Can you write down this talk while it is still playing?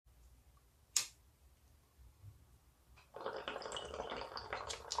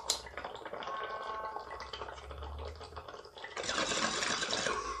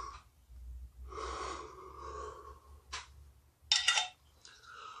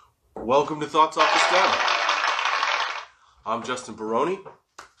Welcome to Thoughts Off the Stem. I'm Justin Baroni,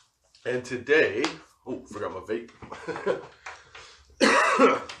 and today, forgot my vape.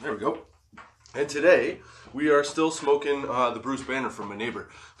 There we go. And today, we are still smoking the Bruce Banner from my neighbor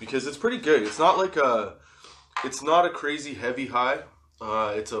because it's pretty good. It's not a crazy heavy high.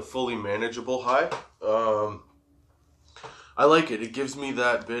 It's a fully manageable high. I like it. It gives me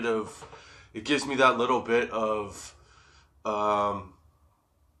that little bit of,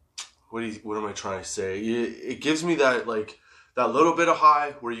 what am I trying to say? It gives me that little bit of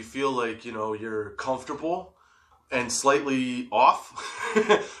high where you feel like, you're comfortable and slightly off,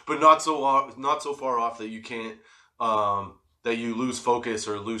 but not so far off that you can't, that you lose focus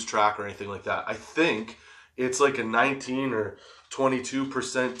or lose track or anything like that. I think it's like a 19 or 22%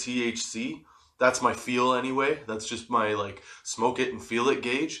 THC. That's my feel anyway. That's just my smoke it and feel it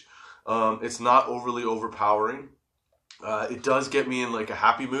gauge. It's not overly overpowering. It does get me in a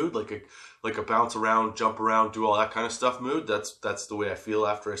happy mood, like a bounce around, jump around, do all that kind of stuff mood. That's the way I feel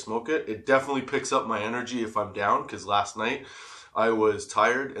after I smoke it. It definitely picks up my energy if I'm down, because last night I was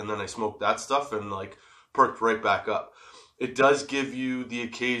tired and then I smoked that stuff and perked right back up. It does give you the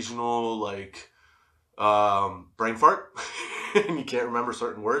occasional brain fart and you can't remember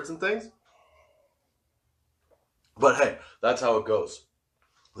certain words and things. But hey, that's how it goes.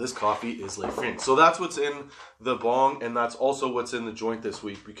 This coffee is Le Fin. So that's what's in the bong, and that's also what's in the joint this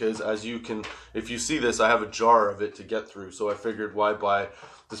week, because if you see this, I have a jar of it to get through. So I figured, why buy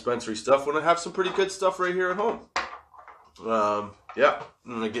dispensary stuff when I have some pretty good stuff right here at home? Yeah,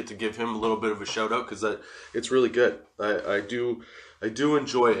 and I get to give him a little bit of a shout out because it's really good. I do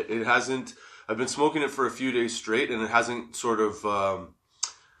enjoy it. I've been smoking it for a few days straight, and it hasn't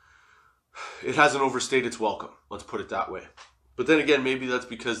it hasn't overstayed its welcome. Let's put it that way. But then again, maybe that's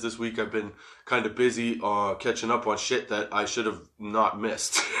because this week I've been kind of busy catching up on shit that I should have not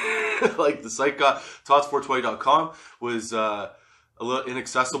missed. Like the site tots420.com was a little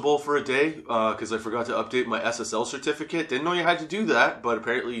inaccessible for a day because I forgot to update my SSL certificate. Didn't know you had to do that, but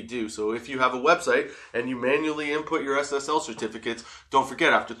apparently you do. So if you have a website and you manually input your SSL certificates, don't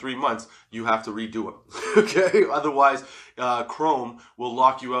forget, after 3 months, you have to redo them. Okay? Otherwise, Chrome will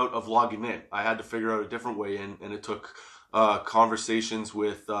lock you out of logging in. I had to figure out a different way in, and it took conversations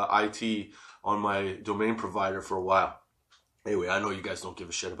with IT on my domain provider for a while. Anyway, I know you guys don't give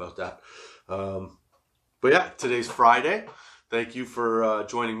a shit about that. But yeah, today's Friday. Thank you for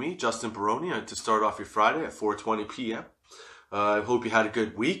joining me, Justin Baroni, to start off your Friday at 4:20 p.m. I hope you had a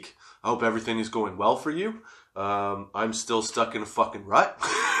good week. I hope everything is going well for you. I'm still stuck in a fucking rut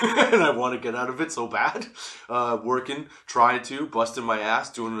and I want to get out of it so bad. Working, busting my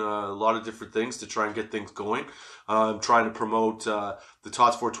ass, doing a lot of different things to try and get things going. I'm trying to promote the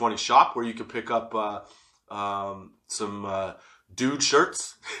Tots 420 shop where you can pick up some dude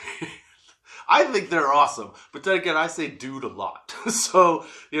shirts. I think they're awesome, but then again, I say dude a lot. So,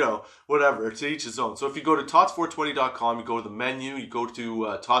 whatever, to each his own. So if you go to tots420.com, you go to the menu, you go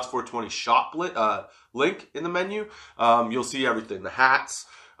to Tots 420 shop link in the menu, you'll see everything. The hats,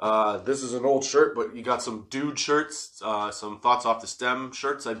 this is an old shirt, but you got some dude shirts, some Thoughts Off the Stem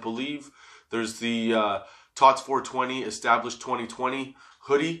shirts, I believe. There's the Tots 420 Established 2020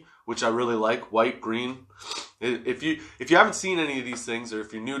 hoodie, which I really like, white, green. If you haven't seen any of these things, or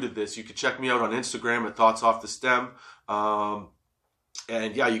if you're new to this, you can check me out on Instagram at Thoughts Off the Stem.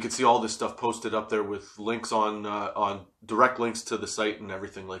 And yeah, you can see all this stuff posted up there with links on direct links to the site and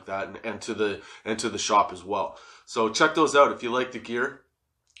everything like that, and to the shop as well. So check those out if you like the gear.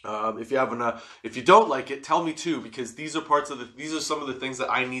 If you don't like it, tell me too, because these are some of the things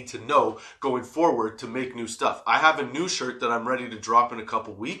that I need to know going forward to make new stuff. I have a new shirt that I'm ready to drop in a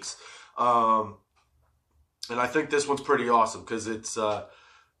couple weeks. And I think this one's pretty awesome because it's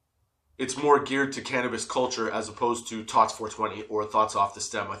more geared to cannabis culture as opposed to Tots 420 or Thoughts Off the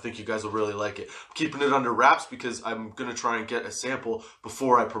Stem. I think you guys will really like it. I'm keeping it under wraps because I'm going to try and get a sample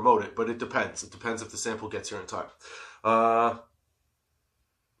before I promote it, but it depends. It depends if the sample gets here in time.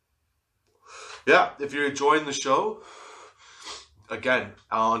 Yeah, if you're enjoying the show, again,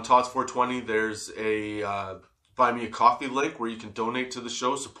 on Tots 420, there's a Buy Me a Coffee link where you can donate to the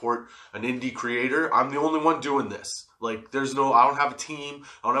show, support an indie creator. I'm the only one doing this. I don't have a team.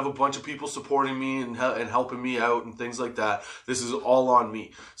 I don't have a bunch of people supporting me and helping me out and things like that. This is all on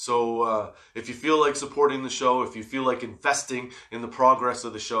me. So if you feel like supporting the show, if you feel like investing in the progress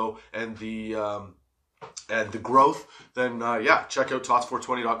of the show and the growth, then yeah, check out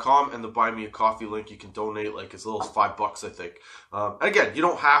tots420.com and the Buy Me a Coffee link. You can donate as little as $5, I think. Again, you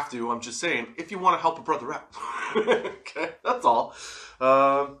don't have to. I'm just saying, if you want to help a brother out. Okay, that's all.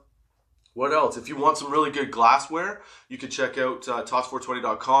 What else? If you want some really good glassware, you can check out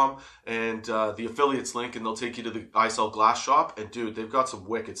toss420.com and the affiliates link, and they'll take you to the I Sell Glass shop. And dude, they've got some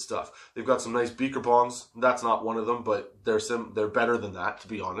wicked stuff. They've got some nice beaker bongs. That's not one of them, but they're better than that, to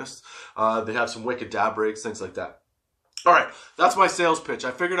be honest. They have some wicked dab breaks, things like that. All right, that's my sales pitch.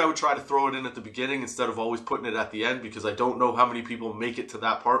 I figured I would try to throw it in at the beginning instead of always putting it at the end, because I don't know how many people make it to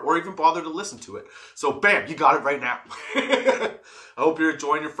that part or even bother to listen to it. So bam, you got it right now. I hope you're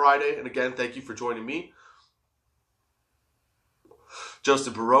enjoying your Friday. And again, thank you for joining me,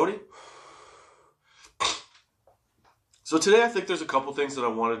 Justin Barodi. So today I think there's a couple things that I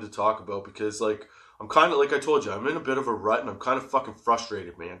wanted to talk about, because like I'm kind of, like I told you, I'm in a bit of a rut and I'm kind of fucking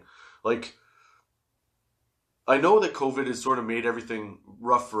frustrated, man. Like, I know that COVID has sort of made everything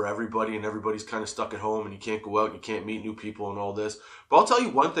rough for everybody, and everybody's kind of stuck at home, and you can't go out and you can't meet new people and all this. But I'll tell you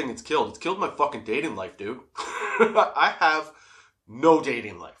one thing it's killed. It's killed my fucking dating life, dude. I have no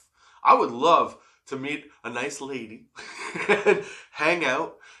dating life. I would love to meet a nice lady and hang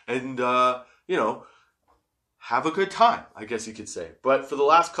out and, you know, have a good time, I guess you could say. But for the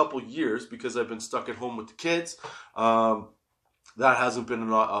last couple years, because I've been stuck at home with the kids, that hasn't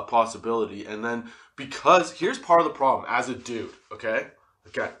been a possibility. And then because here's part of the problem as a dude, okay?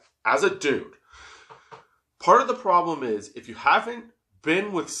 Again, as a dude, part of the problem is if you haven't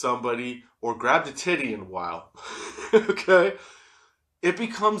been with somebody or grabbed a titty in a while, okay, it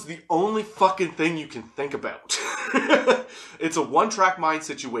becomes the only fucking thing you can think about. It's a one-track mind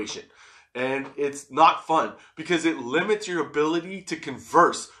situation. And it's not fun because it limits your ability to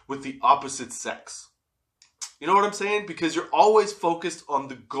converse with the opposite sex. You know what I'm saying? Because you're always focused on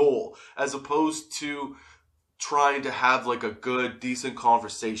the goal as opposed to trying to have like a good, decent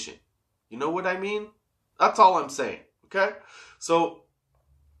conversation. You know what I mean? That's all I'm saying. Okay? So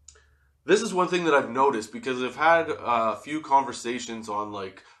this is one thing that I've noticed, because I've had a few conversations on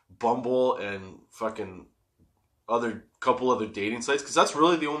like Bumble and fucking couple other dating sites, because that's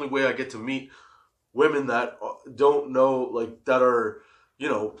really the only way I get to meet women that don't know, like, that are, you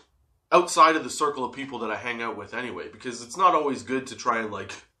know, outside of the circle of people that I hang out with anyway, because it's not always good to try and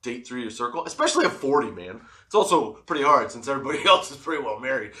like date through your circle, especially at 40, man. It's also pretty hard since everybody else is pretty well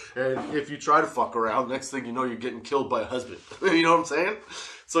married, and if you try to fuck around, next thing you know, you're getting killed by a husband. You know what I'm saying?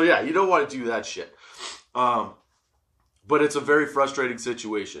 So yeah, you don't want to do that shit. But it's a very frustrating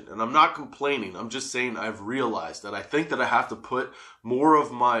situation, and I'm not complaining. I'm just saying I've realized that I think that I have to put more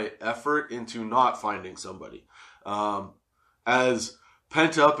of my effort into not finding somebody. As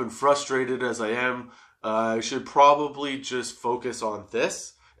pent up and frustrated as I am, I should probably just focus on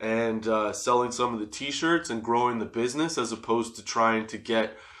this and selling some of the t-shirts and growing the business, as opposed to trying to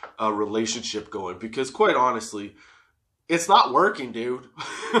get a relationship going. Because quite honestly, it's not working, dude.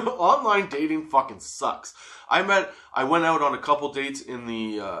 Online dating fucking sucks. I went out on a couple dates in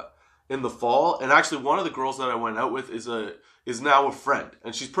the fall, and actually one of the girls that I went out with is now a friend,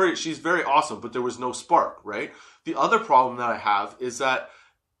 and she's very awesome, but there was no spark, right? The other problem that I have is that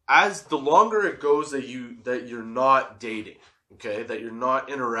as the longer it goes that you're not dating, okay, that you're not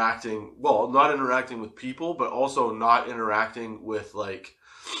interacting with people, but also not interacting with the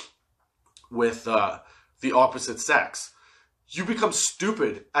opposite sex, you become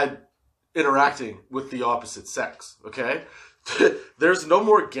stupid at interacting with the opposite sex, okay? There's no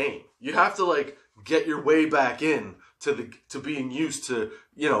more game. You have to like get your way back in to being used to,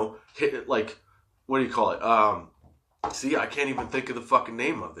 you know, hit, like, what do you call it? See, I can't even think of the fucking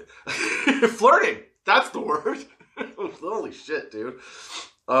name of it. Flirting. That's the word. Holy shit, dude.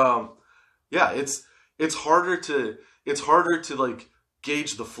 Yeah, it's harder to like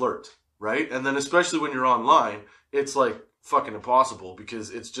gauge the flirt, right? And then especially when you're online, it's like fucking impossible, because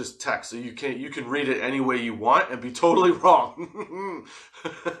it's just text, so you can read it any way you want and be totally wrong.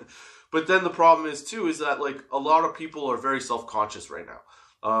 But then the problem is too is that like a lot of people are very self-conscious right now,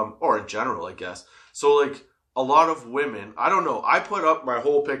 or in general, I guess. So like a lot of women, I don't know, I put up my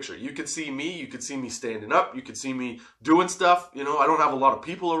whole picture. You could see me standing up, you could see me doing stuff. You know, I don't have a lot of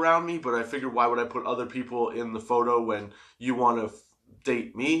people around me, but I figured, why would I put other people in the photo when you want to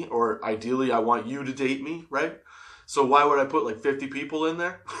date me, or ideally I want you to date me, right? So why would I put like 50 people in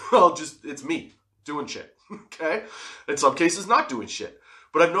there? Well, it's me doing shit, okay? In some cases, not doing shit.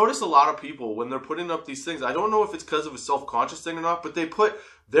 But I've noticed a lot of people, when they're putting up these things, I don't know if it's because of a self-conscious thing or not, but they put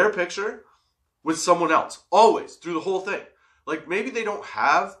their picture with someone else, always, through the whole thing. Like, maybe they don't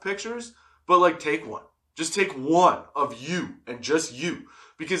have pictures, but like, take one. Just take one of you, and just you.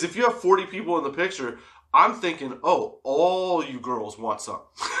 Because if you have 40 people in the picture, I'm thinking, oh, all you girls want some.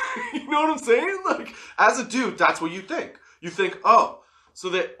 You know what I'm saying? Like, as a dude, that's what you think. You think, oh, so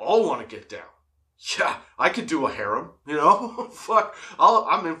they all want to get down. yeah, I could do a harem, you know? Fuck,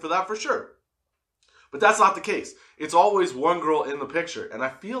 I'm in for that for sure. But that's not the case. It's always one girl in the picture. And I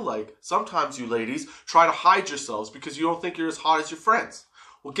feel like sometimes you ladies try to hide yourselves because you don't think you're as hot as your friends.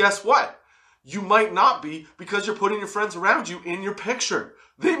 Well, guess what? You might not be because you're putting your friends around you in your picture.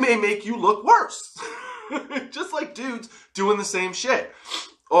 They may make you look worse. Just like dudes doing the same shit.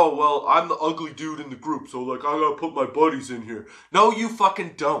 Oh, well, I'm the ugly dude in the group, so, like, I gotta put my buddies in here. No, you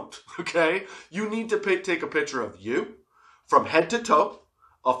fucking don't, okay? You need to take a picture of you from head to toe,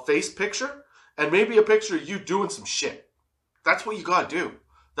 a face picture, and maybe a picture of you doing some shit. That's what you gotta do.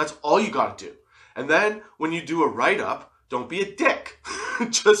 That's all you gotta do. And then, when you do a write-up, don't be a dick.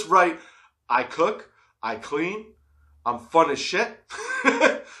 Just write, I cook, I clean, I'm fun as shit.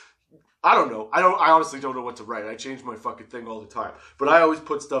 I don't know. I honestly don't know what to write. I change my fucking thing all the time. But I always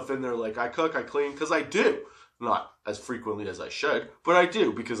put stuff in there like I cook, I clean, because I do. Not as frequently as I should, but I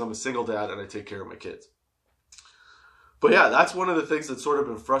do because I'm a single dad and I take care of my kids. But yeah, that's one of the things that's sort of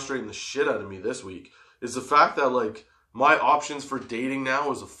been frustrating the shit out of me this week is the fact that, like, my options for dating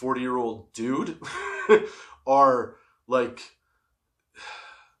now as a 40-year-old dude are, like,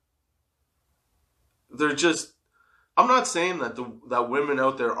 they're just... I'm not saying that that women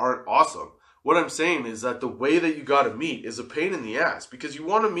out there aren't awesome. What I'm saying is that the way that you got to meet is a pain in the ass because you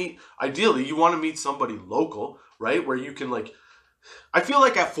want to meet, ideally, you want to meet somebody local, right? Where you can, like, I feel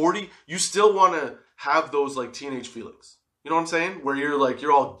like at 40, you still want to have those, like, teenage feelings. You know what I'm saying? Where you're, like,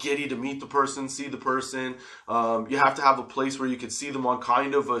 you're all giddy to meet the person, see the person. You have to have a place where you can see them on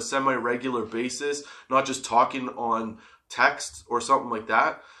kind of a semi-regular basis, not just talking on text or something like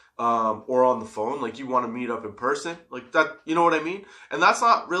that. Or on the phone, like you want to meet up in person, like that, you know what I mean? And that's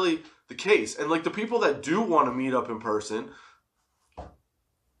not really the case. And like the people that do want to meet up in person,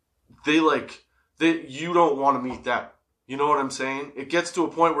 you don't want to meet them. You know what I'm saying? It gets to a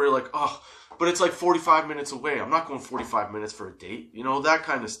point where you're like, oh, but it's like 45 minutes away. I'm not going 45 minutes for a date. You know, that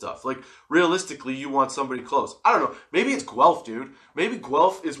kind of stuff. Like, realistically, you want somebody close. I don't know. Maybe it's Guelph, dude. Maybe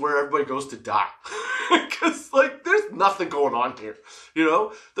Guelph is where everybody goes to die. Because, like, there's nothing going on here. You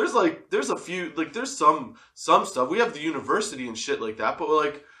know? There's a few, like, there's some stuff. We have the university and shit like that. But,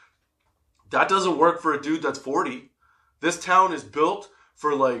 like, that doesn't work for a dude that's 40. This town is built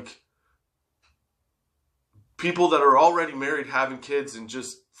for, like, people that are already married, having kids, and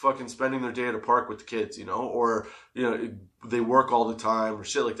just fucking spending their day at a park with the kids, you know, or, you know, they work all the time or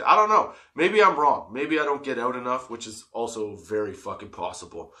shit like that. I don't know. Maybe I'm wrong. Maybe I don't get out enough, which is also very fucking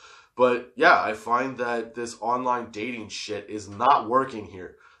possible. But yeah, I find that this online dating shit is not working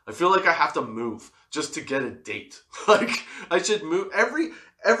here. I feel like I have to move just to get a date. Like, I should move every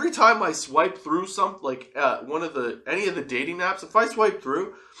time I swipe through any of the dating apps. If I swipe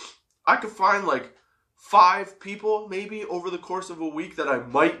through, I could find like 5 people maybe over the course of a week that I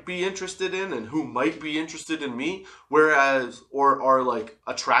might be interested in and who might be interested in me, or are like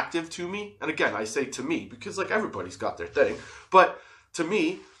attractive to me. And again, I say to me because like everybody's got their thing, but to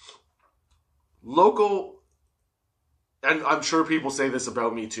me, local, and I'm sure people say this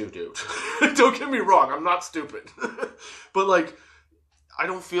about me too, dude. Don't get me wrong, I'm not stupid. But like, I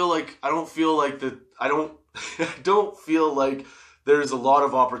don't feel like there's a lot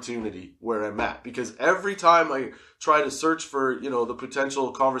of opportunity where I'm at, because every time I try to search for, you know, the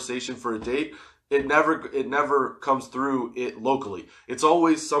potential conversation for a date, it never comes through it locally. It's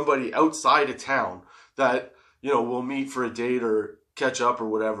always somebody outside of town that, you know, will meet for a date or catch up or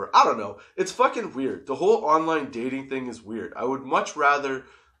whatever. I don't know. It's fucking weird. The whole online dating thing is weird. I would much rather,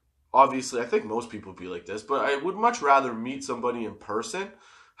 obviously, I think most people be like this, but I would much rather meet somebody in person,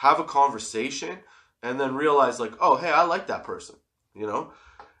 have a conversation, and then realize like, oh, hey, I like that person. You know?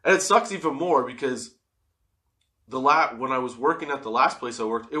 And it sucks even more because when I was working at the last place I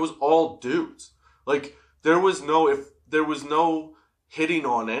worked, it was all dudes. Like, there was no hitting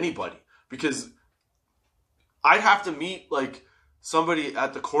on anybody, because I'd have to meet like somebody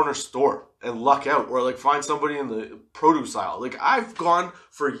at the corner store and luck out, or like find somebody in the produce aisle. Like, I've gone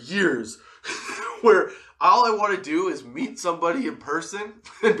for years where all I want to do is meet somebody in person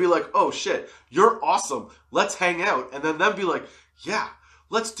and be like, oh shit, you're awesome, let's hang out. And then them be like, yeah,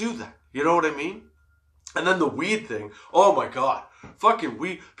 let's do that. You know what I mean? And then the weed thing. Oh my God. Fucking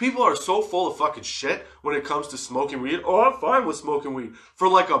weed. People are so full of fucking shit when it comes to smoking weed. Oh, I'm fine with smoking weed for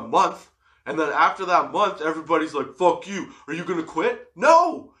like a month. And then after that month, everybody's like, fuck you. Are you going to quit?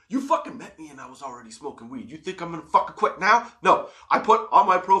 No. You fucking met me and I was already smoking weed. You think I'm going to fucking quit now? No. I put on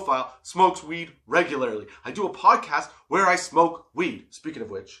my profile, smokes weed regularly. I do a podcast where I smoke weed. Speaking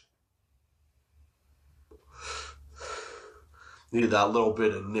of which, needed that little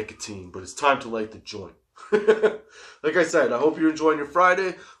bit of nicotine, but it's time to light the joint. Like I said, I hope you're enjoying your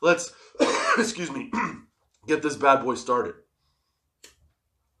Friday. Let's excuse me, get this bad boy started.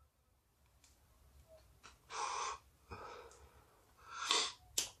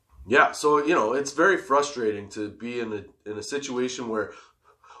 Yeah, so, you know, it's very frustrating to be in a situation where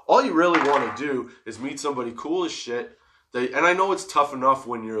all you really want to do is meet somebody cool as shit. And I know it's tough enough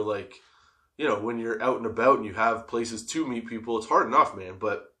when you're like, you know, when you're out and about and you have places to meet people. It's hard enough, man.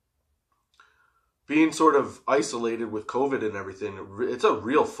 But being sort of isolated with COVID and everything, it's a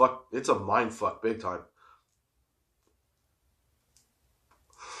real fuck. It's a mind fuck big time.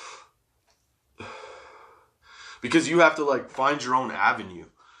 Because you have to like find your own avenue.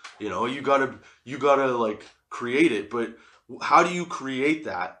 You know, you gotta like create it. But how do you create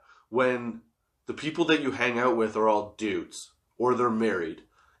that when the people that you hang out with are all dudes or they're married?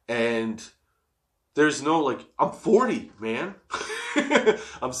 And there's no like, I'm 40, man.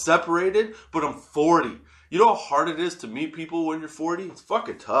 I'm separated, but I'm 40. You know how hard it is to meet people when you're 40? It's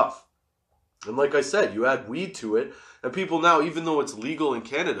fucking tough. And like I said, you add weed to it, and people now, even though it's legal in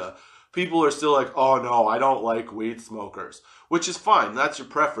Canada, people are still like, oh no, I don't like weed smokers. Which is fine, that's your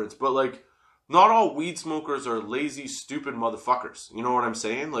preference. But like, not all weed smokers are lazy, stupid motherfuckers. You know what I'm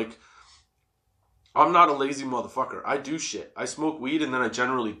saying? Like, I'm not a lazy motherfucker. I do shit. I smoke weed and then I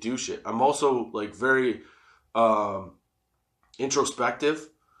generally do shit. I'm also like very introspective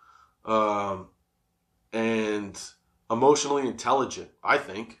and emotionally intelligent, I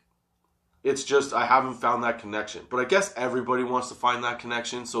think. It's just I haven't found that connection. But I guess everybody wants to find that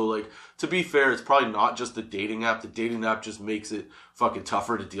connection. So like, to be fair, it's probably not just the dating app. The dating app just makes it fucking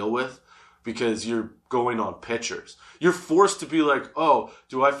tougher to deal with because you're going on pictures. You're forced to be like, oh,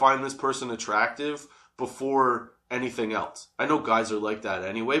 do I find this person attractive before anything else? I know guys are like that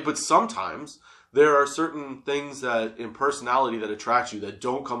anyway, but sometimes there are certain things that in personality that attract you that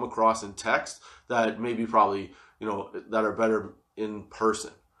don't come across in text that maybe probably, you know, that are better in person.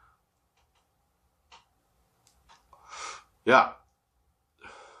 Yeah.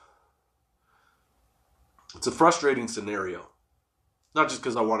 It's a frustrating scenario. Not just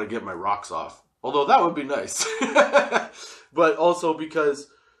because I want to get my rocks off, although that would be nice. But also because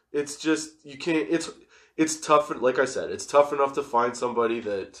it's just, you can't, it's tough, like I said, it's tough enough to find somebody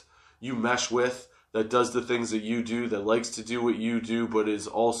that you mesh with, that does the things that you do, that likes to do what you do, but is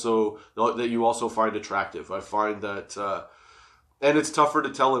also, that you also find attractive. I find that, and it's tougher to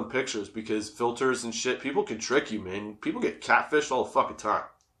tell in pictures because filters and shit, people can trick you, man. People get catfished all the fucking time.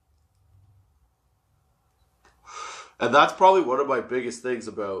 And that's probably one of my biggest things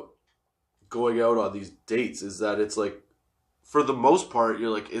about going out on these dates is that it's like, for the most part,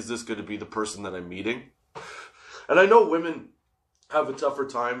 you're like, is this going to be the person that I'm meeting? And I know women have a tougher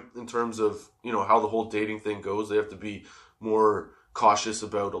time in terms of, you know, how the whole dating thing goes. They have to be more cautious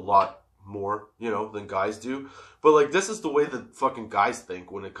about a lot more, you know, than guys do. But like, this is the way that fucking guys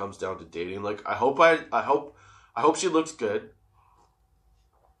think when it comes down to dating. Like, I hope she looks good.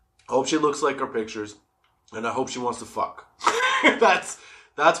 I hope she looks like her pictures, and I hope she wants to fuck.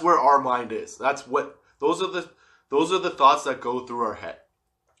 That's where our mind is. That's what those are the thoughts that go through our head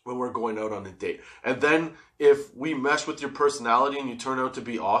when we're going out on a date. And then if we mesh with your personality and you turn out to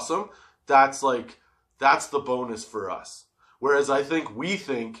be awesome, that's the bonus for us. Whereas I think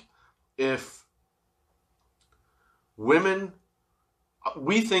if women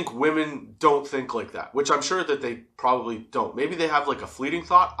don't think like that, which I'm sure that they probably don't. Maybe they have like a fleeting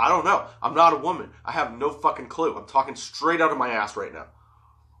thought. I don't know. I'm not a woman. I have no fucking clue. I'm talking straight out of my ass right now.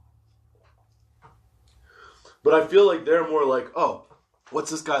 But I feel like they're more like, oh,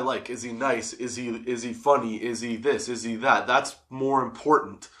 what's this guy like? Is he nice? Is he funny? Is he this? Is he that? That's more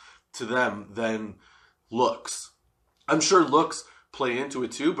important to them than looks. I'm sure looks play into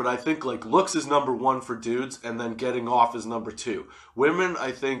it too, but I think like looks is number one for dudes and then getting off is number two. Women,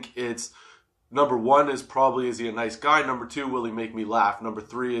 I think it's number one is probably, is he a nice guy? Number two, will he make me laugh? Number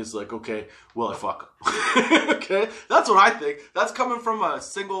three is like, okay, will I fuck him? Okay? That's what I think. That's coming from a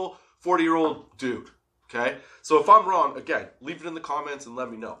single 40-year-old dude. Okay? So if I'm wrong, again, leave it in the comments and let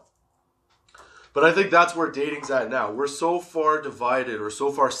me know. But I think that's where dating's at now. We're so far divided or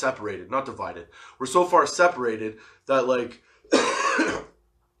so far separated, not divided. We're so far separated that like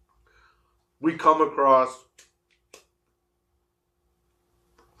we come across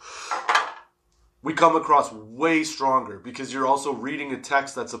way stronger because you're also reading a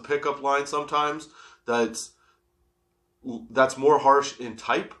text that's a pickup line sometimes that's more harsh in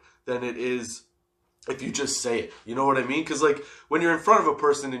type than it is if you just say it. You know what I mean? Because like when you're in front of a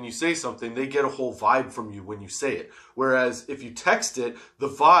person and you say something, they get a whole vibe from you when you say it. Whereas if you text it, the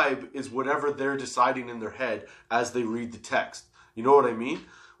vibe is whatever they're deciding in their head as they read the text. You know what I mean?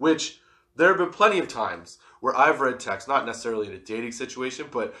 Which there have been plenty of times where I've read text, not necessarily in a dating situation,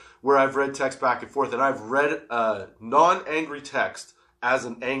 but where I've read text back and forth, and I've read a non-angry text as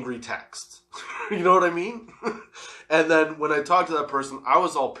an angry text. You know what I mean? And then when I talked to that person, I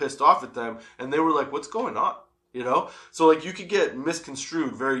was all pissed off at them, and they were like, what's going on? You know? So, like, you could get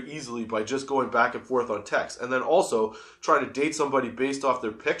misconstrued very easily by just going back and forth on text. And then also trying to date somebody based off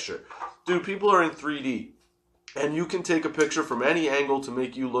their picture. Dude, people are in 3D. And you can take a picture from any angle to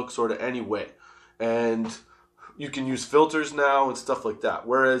make you look sort of any way. And you can use filters now and stuff like that.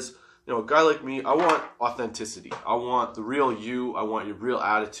 Whereas, you know, a guy like me, I want authenticity. I want the real you. I want your real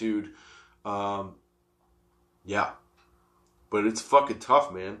attitude. Yeah. But it's fucking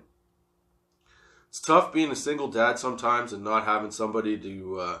tough, man. It's tough being a single dad sometimes and not having somebody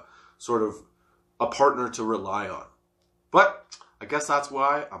to sort of a partner to rely on. But I guess that's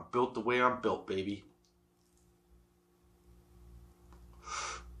why I'm built the way I'm built, baby.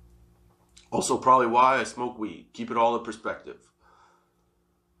 Also probably why I smoke weed. Keep it all in perspective.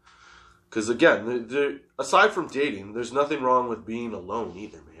 Because again, aside from dating, there's nothing wrong with being alone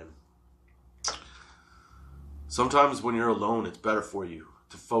either, man. Sometimes when you're alone, it's better for you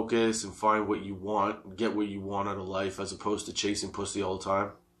to focus and find what you want, get what you want out of life, as opposed to chasing pussy all the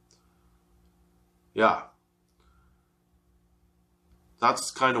time. Yeah.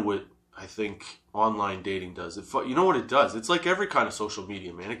 That's kind of what I think online dating does. You know what it does? It's like every kind of social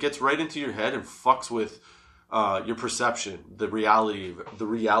media, man. It gets right into your head and fucks with your perception, the reality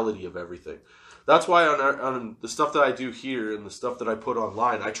of everything. That's why on the stuff that I do here and the stuff that I put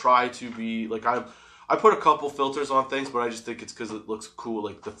online, I try to be like I put a couple filters on things, but I just think it's because it looks cool.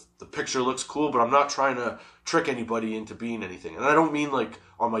 Like the picture looks cool, but I'm not trying to trick anybody into being anything. And I don't mean like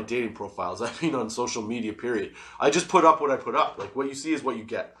on my dating profiles. I mean on social media, period. I just put up what I put up. Like what you see is what you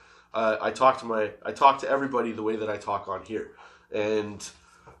get. I talk to everybody the way that I talk on here. And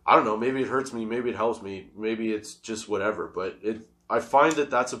I don't know, maybe it hurts me, maybe it helps me, maybe it's just whatever. But I find that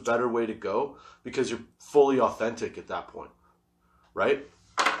that's a better way to go because you're fully authentic at that point. Right?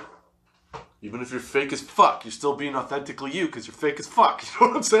 Even if you're fake as fuck, you're still being authentically you because you're fake as fuck. You know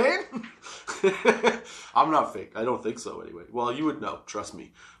what I'm saying? I'm not fake. I don't think so anyway. Well, you would know. Trust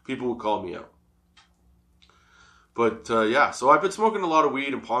me. People would call me out. But yeah, so I've been smoking a lot of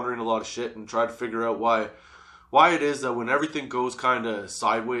weed and pondering a lot of shit and trying to figure out why it is that when everything goes kind of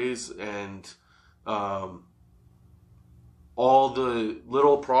sideways and all the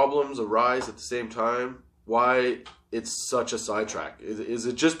little problems arise at the same time, why it's such a sidetrack. Is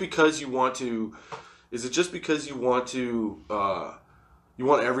it just because you want to? Is it just because you want to? You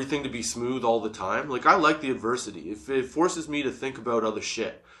want everything to be smooth all the time? Like I like the adversity. If it forces me to think about other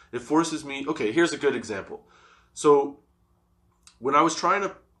shit, it forces me. Okay, here's a good example. So when I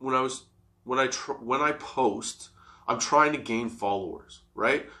post, I'm trying to gain followers,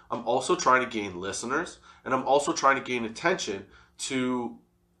 right? I'm also trying to gain listeners, and I'm also trying to gain attention to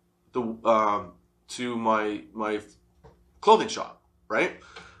the to my clothing shop, right?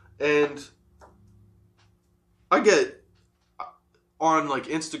 And I get on like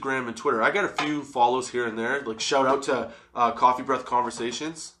Instagram and Twitter, I got a few follows here and there. Like shout out to Coffee Breath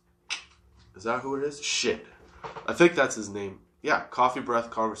Conversations. Is that who it is? Shit. I think that's his name. Yeah, Coffee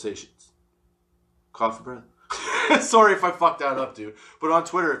Breath Conversations. Coffee Breath? Sorry if I fucked that up, dude. But on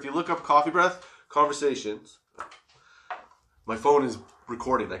Twitter, if you look up Coffee Breath Conversations, my phone is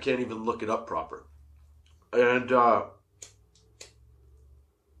recording. I can't even look it up proper. And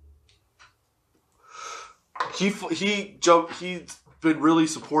he's been really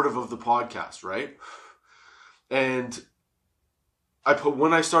supportive of the podcast, right? And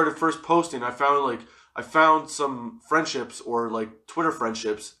when I started first posting, I found some friendships or like Twitter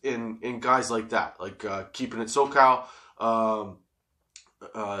friendships in guys like that, like Keeping It SoCal, oh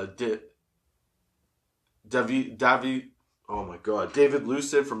my god, David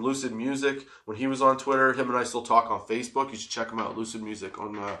Lucid from Lucid Music. When he was on Twitter, him and I still talk on Facebook. You should check him out, Lucid Music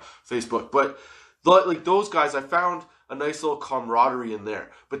on Facebook. But like those guys, I found a nice little camaraderie in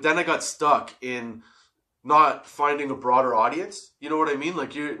there. But then I got stuck in not finding a broader audience. You know what I mean?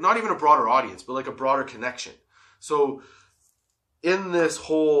 Like you're not even a broader audience, but like a broader connection. So in this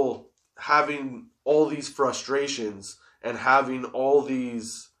whole having all these frustrations and having all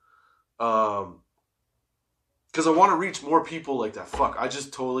these, because I want to reach more people like that. Fuck, I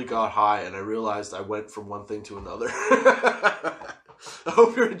just totally got high and I realized I went from one thing to another. I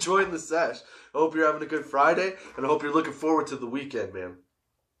hope you're enjoying the sesh. I hope you're having a good Friday and I hope you're looking forward to the weekend, man.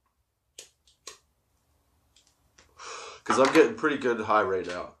 Because I'm getting pretty good high right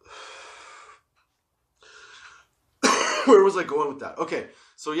now. Where was I going with that? Okay,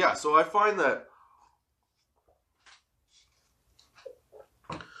 so yeah, so I find that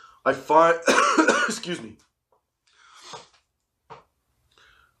I find, excuse me,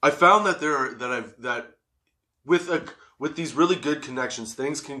 I found that with these really good connections,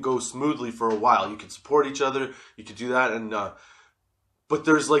 things can go smoothly for a while. You can support each other, you can do that, and but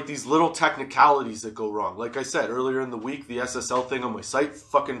there's like these little technicalities that go wrong. Like I said earlier in the week, the SSL thing on my site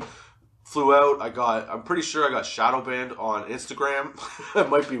fucking flew out. I'm pretty sure I got shadow banned on Instagram. I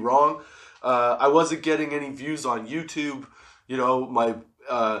might be wrong. I wasn't getting any views on YouTube. You know, my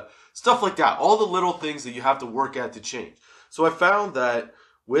stuff like that. All the little things that you have to work at to change. So I found that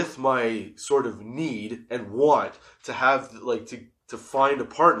with my sort of need and want to have, like, to find a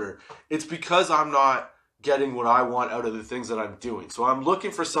partner, it's because I'm not getting what I want out of the things that I'm doing. So I'm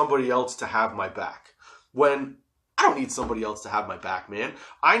looking for somebody else to have my back. When I don't need somebody else to have my back, man.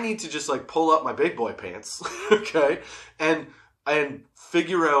 I need to just like pull up my big boy pants, okay? And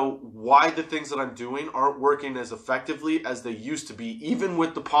figure out why the things that I'm doing aren't working as effectively as they used to be, even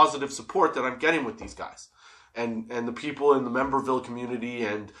with the positive support that I'm getting with these guys. And the people in the Memberville community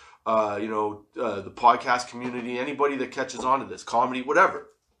and the podcast community, anybody that catches on to this, comedy, whatever.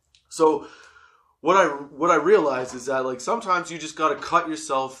 So what I realize is that, like, sometimes you just gotta cut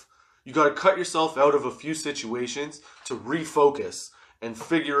yourself out of a few situations to refocus and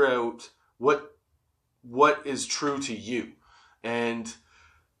figure out what is true to you. And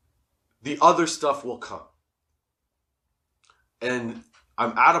the other stuff will come. And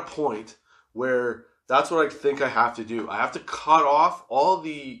I'm at a point where that's what I think I have to do. I have to cut off all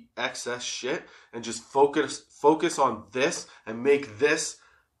the excess shit and just focus on this and make this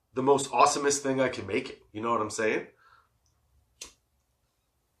the most awesomest thing I can make it. You know what I'm saying?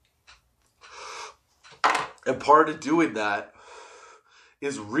 And part of doing that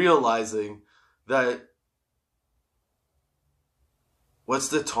is realizing that, what's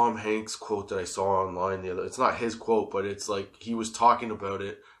the Tom Hanks quote that I saw online the other? It's not his quote, but it's like he was talking about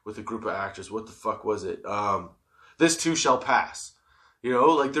it with a group of actors. What the fuck was it? This too shall pass. You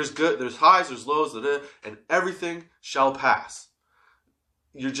know, like there's highs, there's lows, and everything shall pass.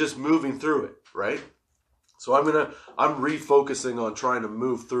 You're just moving through it, right? So I'm refocusing on trying to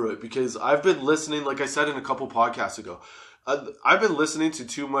move through it, because I've been listening, like I said in a couple podcasts ago, I've been listening to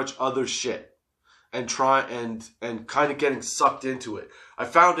too much other shit and kind of getting sucked into it. I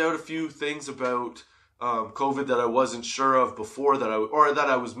found out a few things about COVID that I wasn't sure of before, that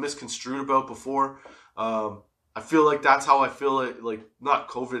I was misconstrued about before. I feel like that's how I feel it, like, not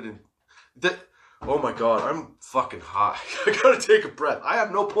COVID and that. Oh my God, I'm fucking high. I gotta take a breath. I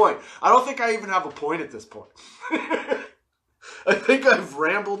have no point. I don't think I even have a point at this point. I think I've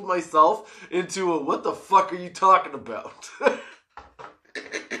rambled myself into a what the fuck are you talking about?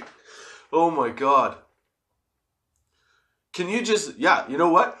 Oh my God. Can you just, yeah, you know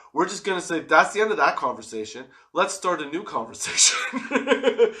what? We're just going to say that's the end of that conversation. Let's start a new conversation.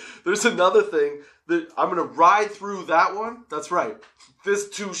 There's another thing that I'm going to ride through that one. That's right. This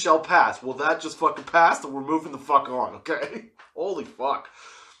too shall pass. Well, that just fucking passed and we're moving the fuck on, okay? Holy fuck.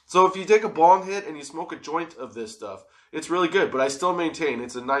 So if you take a bong hit and you smoke a joint of this stuff, it's really good. But I still maintain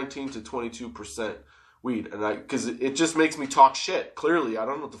it's a 19 to 22% weed. And because it just makes me talk shit. Clearly, I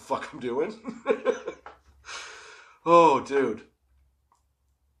don't know what the fuck I'm doing. Oh, dude.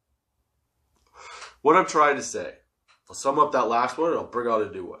 What I'm trying to say, I'll sum up that last one and I'll bring out a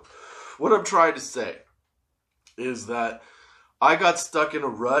new one. What I'm trying to say is that I got stuck in a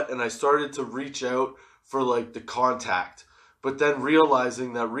rut and I started to reach out for, like, the contact. But then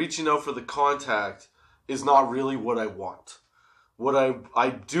realizing that reaching out for the contact is not really what I want.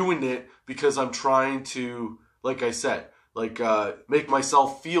 I'm doing it because I'm trying to, like I said, make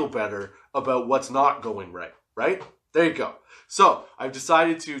myself feel better about what's not going right. Right? There you go. So I've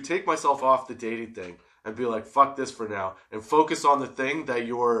decided to take myself off the dating thing and be like, fuck this for now, and focus on the thing that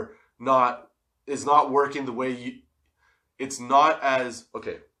is not working the way you, it's not as,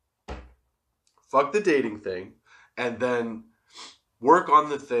 okay, fuck the dating thing and then work on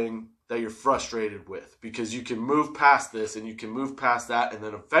the thing that you're frustrated with, because you can move past this and you can move past that, and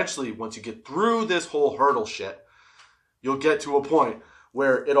then eventually once you get through this whole hurdle shit, you'll get to a point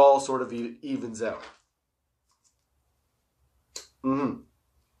where it all sort of evens out. So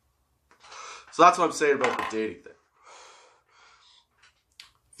that's what I'm saying about the dating thing.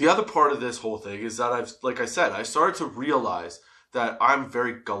 The other part of this whole thing is that I started to realize that I'm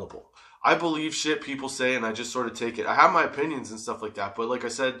very gullible. I believe shit people say and I just sort of take it. I have my opinions and stuff like that, but like I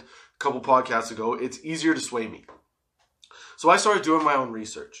said a couple podcasts ago, it's easier to sway me. So I started doing my own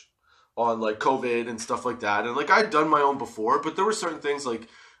research on, like, COVID and stuff like that. And, like, I'd done my own before, but there were certain things like,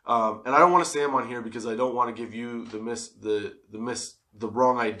 and I don't want to say them on here because I don't want to give you the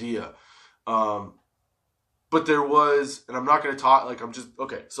wrong idea. But there was, and I'm not going to talk, like, I'm just,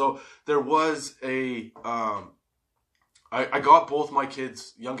 okay. So there was I got both my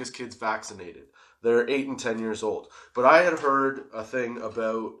youngest kids vaccinated. They're 8 and 10 years old. But I had heard a thing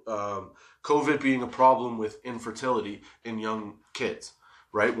about COVID being a problem with infertility in young kids,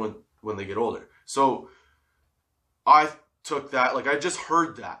 right? When they get older. So I took that, like, I just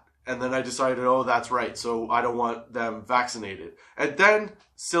heard that. And then I decided, oh, that's right. So I don't want them vaccinated. And then,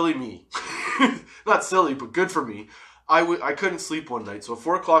 silly me, not silly, but good for me, I couldn't sleep one night. So at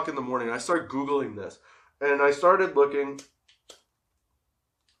 4 o'clock in the morning, I started Googling this. And I started looking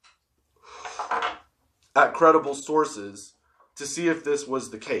at credible sources to see if this was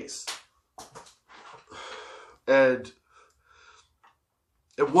the case. And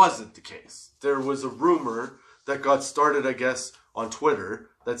it wasn't the case. There was a rumor that got started, I guess, on Twitter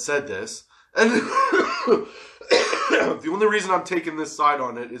that said this. And the only reason I'm taking this side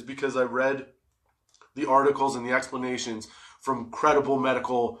on it is because I read the articles and the explanations from credible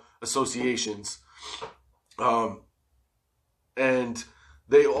medical associations. And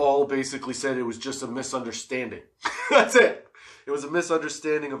they all basically said it was just a misunderstanding. That's it. It was a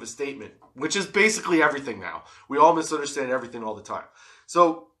misunderstanding of a statement, which is basically everything now. We all misunderstand everything all the time.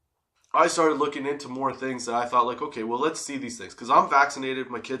 So I started looking into more things that I thought, like, okay, well, let's see these things. Because I'm vaccinated,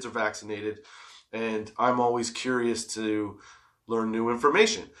 my kids are vaccinated, and I'm always curious to learn new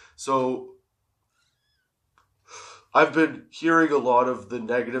information. So I've been hearing a lot of the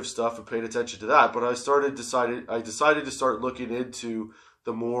negative stuff and paying attention to that, but I decided to start looking into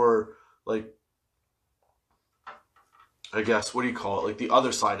the more, like, I guess, what do you call it? Like the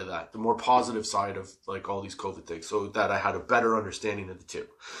other side of that, the more positive side of like all these COVID things, so that I had a better understanding of the two.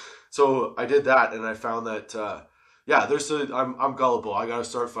 So I did that, and I found that, yeah, I'm gullible. I gotta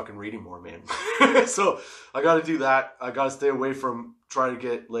start fucking reading more, man. So I gotta do that. I gotta stay away from trying to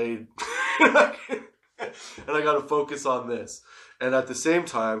get laid. And I got to focus on this. And at the same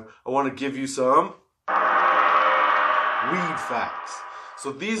time, I want to give you some weed facts.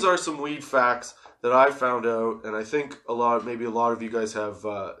 So these are some weed facts that I found out, and I think maybe a lot of you guys have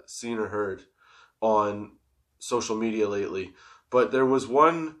seen or heard on social media lately. But there was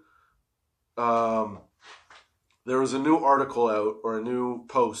there was a new article out, or a new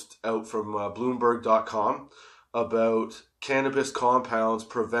post out from Bloomberg.com about cannabis compounds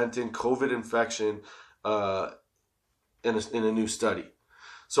preventing COVID infection in a new study.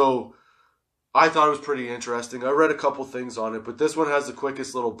 So I thought it was pretty interesting. I read a couple things on it, but this one has the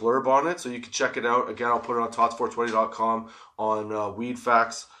quickest little blurb on it, so you can check it out. Again, I'll put it on tots420.com on weed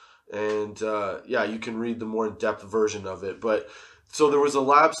facts, and yeah, you can read the more in-depth version of it. But so there was a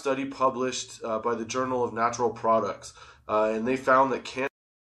lab study published by the Journal of Natural Products, and they found that cannabis,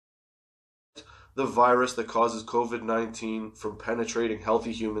 the virus that causes COVID-19 from penetrating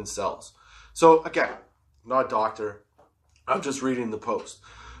healthy human cells. So again, not a doctor, I'm just reading the post.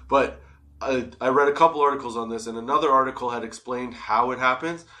 But I read a couple articles on this, and another article had explained how it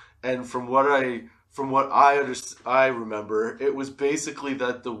happens. And from what I remember, it was basically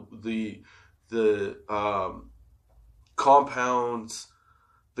that the compounds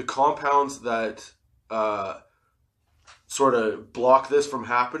that sort of block this from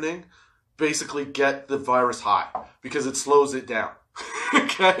happening basically get the virus high because it slows it down.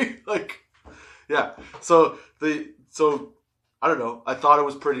 Okay, like. Yeah, so I don't know. I thought it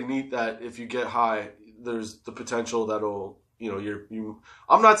was pretty neat that if you get high, there's the potential that'll,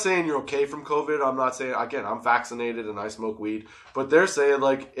 I'm not saying you're okay from COVID. I'm not saying, again, I'm vaccinated and I smoke weed, but they're saying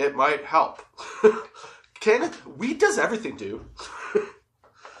like it might help. Weed does everything, dude.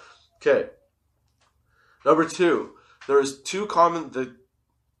 Okay. Number 2, there's two common the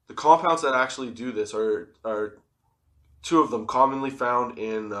compounds that actually do this are two of them commonly found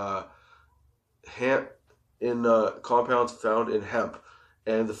in compounds found in hemp.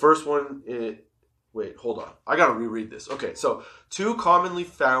 And the first one wait, hold on, I gotta reread this. Okay, so two commonly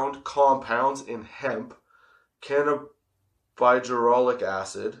found compounds in hemp: cannabigerolic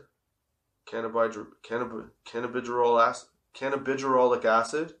acid, cannabigerolic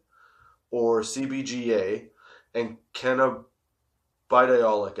acid, or CBGA, and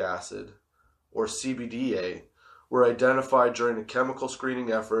cannabidiolic acid, or CBDA, were identified during a chemical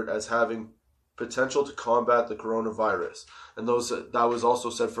screening effort as having potential to combat the coronavirus. And that was also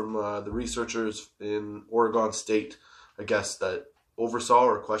said from the researchers in Oregon State, I guess, that oversaw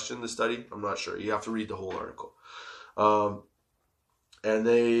or questioned the study. I'm not sure. You have to read the whole article. And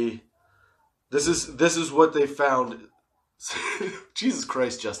this is what they found. Jesus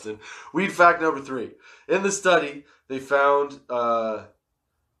Christ, Justin. Weed fact number 3. In the study, they bound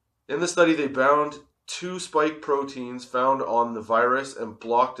 2 spike proteins found on the virus and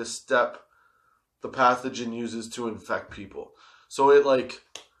blocked a step the pathogen uses to infect people. So it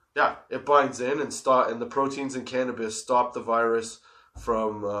it binds in and the proteins in cannabis stop the virus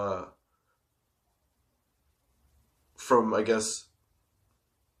from I guess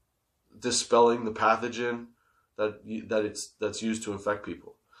dispelling the pathogen that's used to infect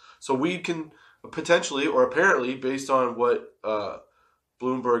people. So weed can potentially, or apparently, based on what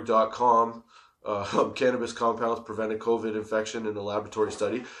Bloomberg.com, cannabis compounds prevented COVID infection in a laboratory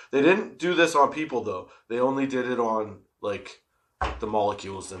study. They didn't do this on people though. They only did it on like the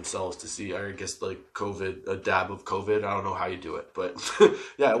molecules themselves to see, I guess, like COVID, a dab of COVID. I don't know how you do it, but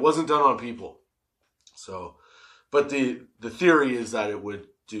yeah, it wasn't done on people. So, but the theory is that it would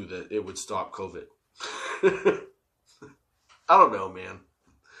do that. It would stop COVID. I don't know, man.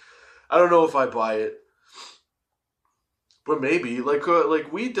 I don't know if I buy it. But maybe,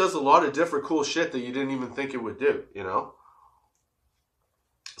 like weed does a lot of different cool shit that you didn't even think it would do, you know?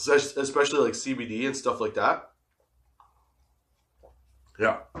 Especially like CBD and stuff like that.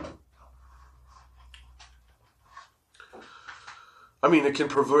 Yeah. I mean, it can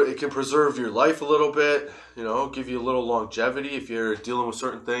preserve your life a little bit, you know, give you a little longevity if you're dealing with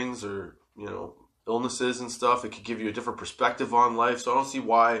certain things or, you know, illnesses and stuff. It could give you a different perspective on life. So I don't see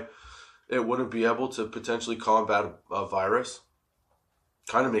why it wouldn't be able to potentially combat a virus.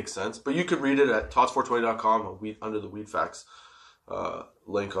 Kind of makes sense. But you can read it at tots420.com under the Weed Facts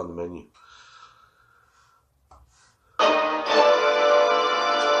link on the menu.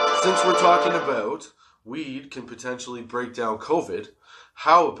 Since we're talking about weed can potentially break down COVID,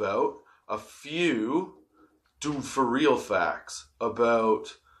 how about a few for real facts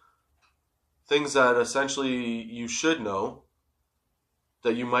about things that essentially you should know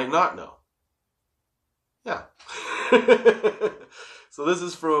that you might not know? Yeah. So this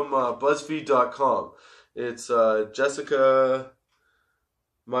is from BuzzFeed.com. It's Jessica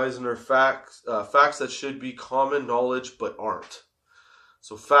Meisner facts that should be common knowledge but aren't.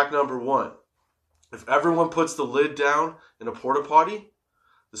 So fact number 1. If everyone puts the lid down in a porta potty,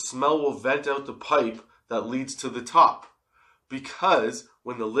 the smell will vent out the pipe that leads to the top. Because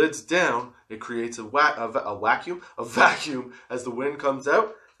when the lid's down, it creates a vacuum as the wind comes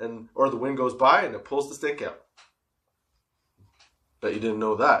out or the wind goes by and it pulls the stink out. Bet you didn't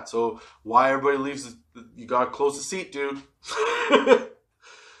know that. So why everybody leaves? You gotta close the seat, dude.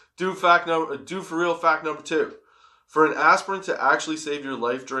 Do for real fact number 2. For an aspirin to actually save your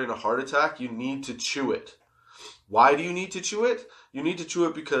life during a heart attack, you need to chew it. Why do you need to chew it? You need to chew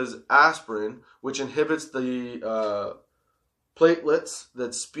it because aspirin, which inhibits the platelets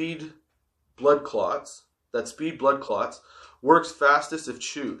that speed blood clots, works fastest if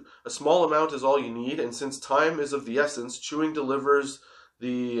chewed. A small amount is all you need, and since time is of the essence, chewing delivers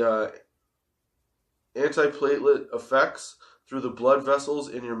the antiplatelet effects through the blood vessels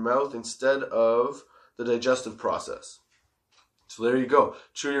in your mouth instead of the digestive process. So there you go.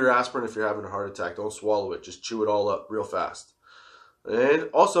 Chew your aspirin if you're having a heart attack. Don't swallow it. Just chew it all up real fast. And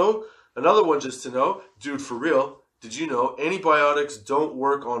also, another one just to know, dude, for real, did you know antibiotics don't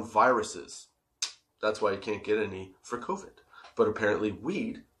work on viruses? That's why you can't get any for COVID. But apparently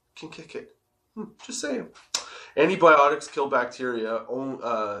weed can kick it. Just saying. Antibiotics kill bacteria.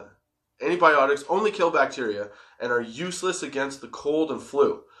 Antibiotics only kill bacteria and are useless against the cold and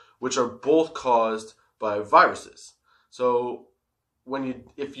flu, which are both caused by viruses. So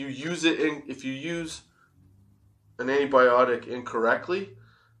if you use an antibiotic incorrectly,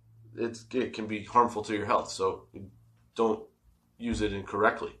 it can be harmful to your health. So don't use it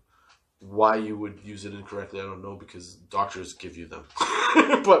incorrectly. Why you would use it incorrectly, I don't know, because doctors give you them.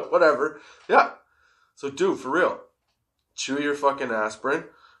 But whatever. Yeah. So dude, for real, chew your fucking aspirin,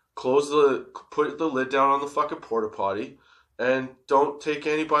 put the lid down on the fucking porta potty, and don't take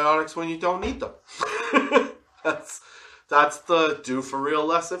antibiotics when you don't need them. That's the do for real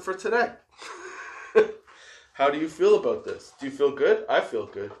lesson for today. How do you feel about this? Do you feel good? I feel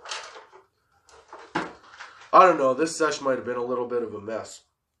good. I don't know. This session might have been a little bit of a mess.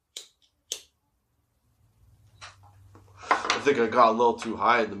 I think I got a little too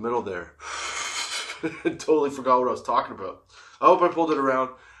high in the middle there. Totally forgot what I was talking about. I hope I pulled it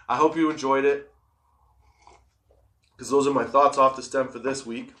around. I hope you enjoyed it. Because those are my thoughts off the stem for this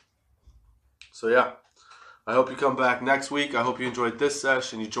week. So yeah, I hope you come back next week. I hope you enjoyed this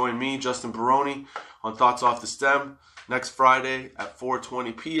session. You join me, Justin Baroni, on Thoughts Off the Stem next Friday at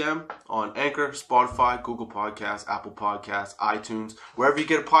 4:20 p.m. on Anchor, Spotify, Google Podcasts, Apple Podcasts, iTunes, wherever you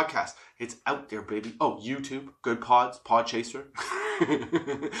get a podcast. It's out there, baby. Oh, YouTube, Good Pods, Podchaser.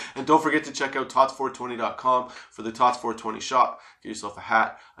 And don't forget to check out tots420.com for the Tots420 shop. Get yourself a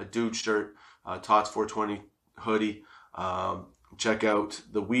hat, a dude shirt, Tots420 hoodie. Check out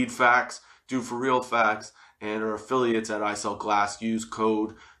the Weed Facts. Dude for Real Facts, and our affiliates at I Sell Glass. Use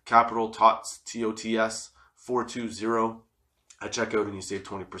code capital TOTS, TOTS 420 at checkout, and you save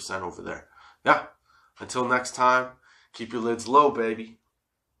 20% over there. Yeah. Until next time, keep your lids low, baby.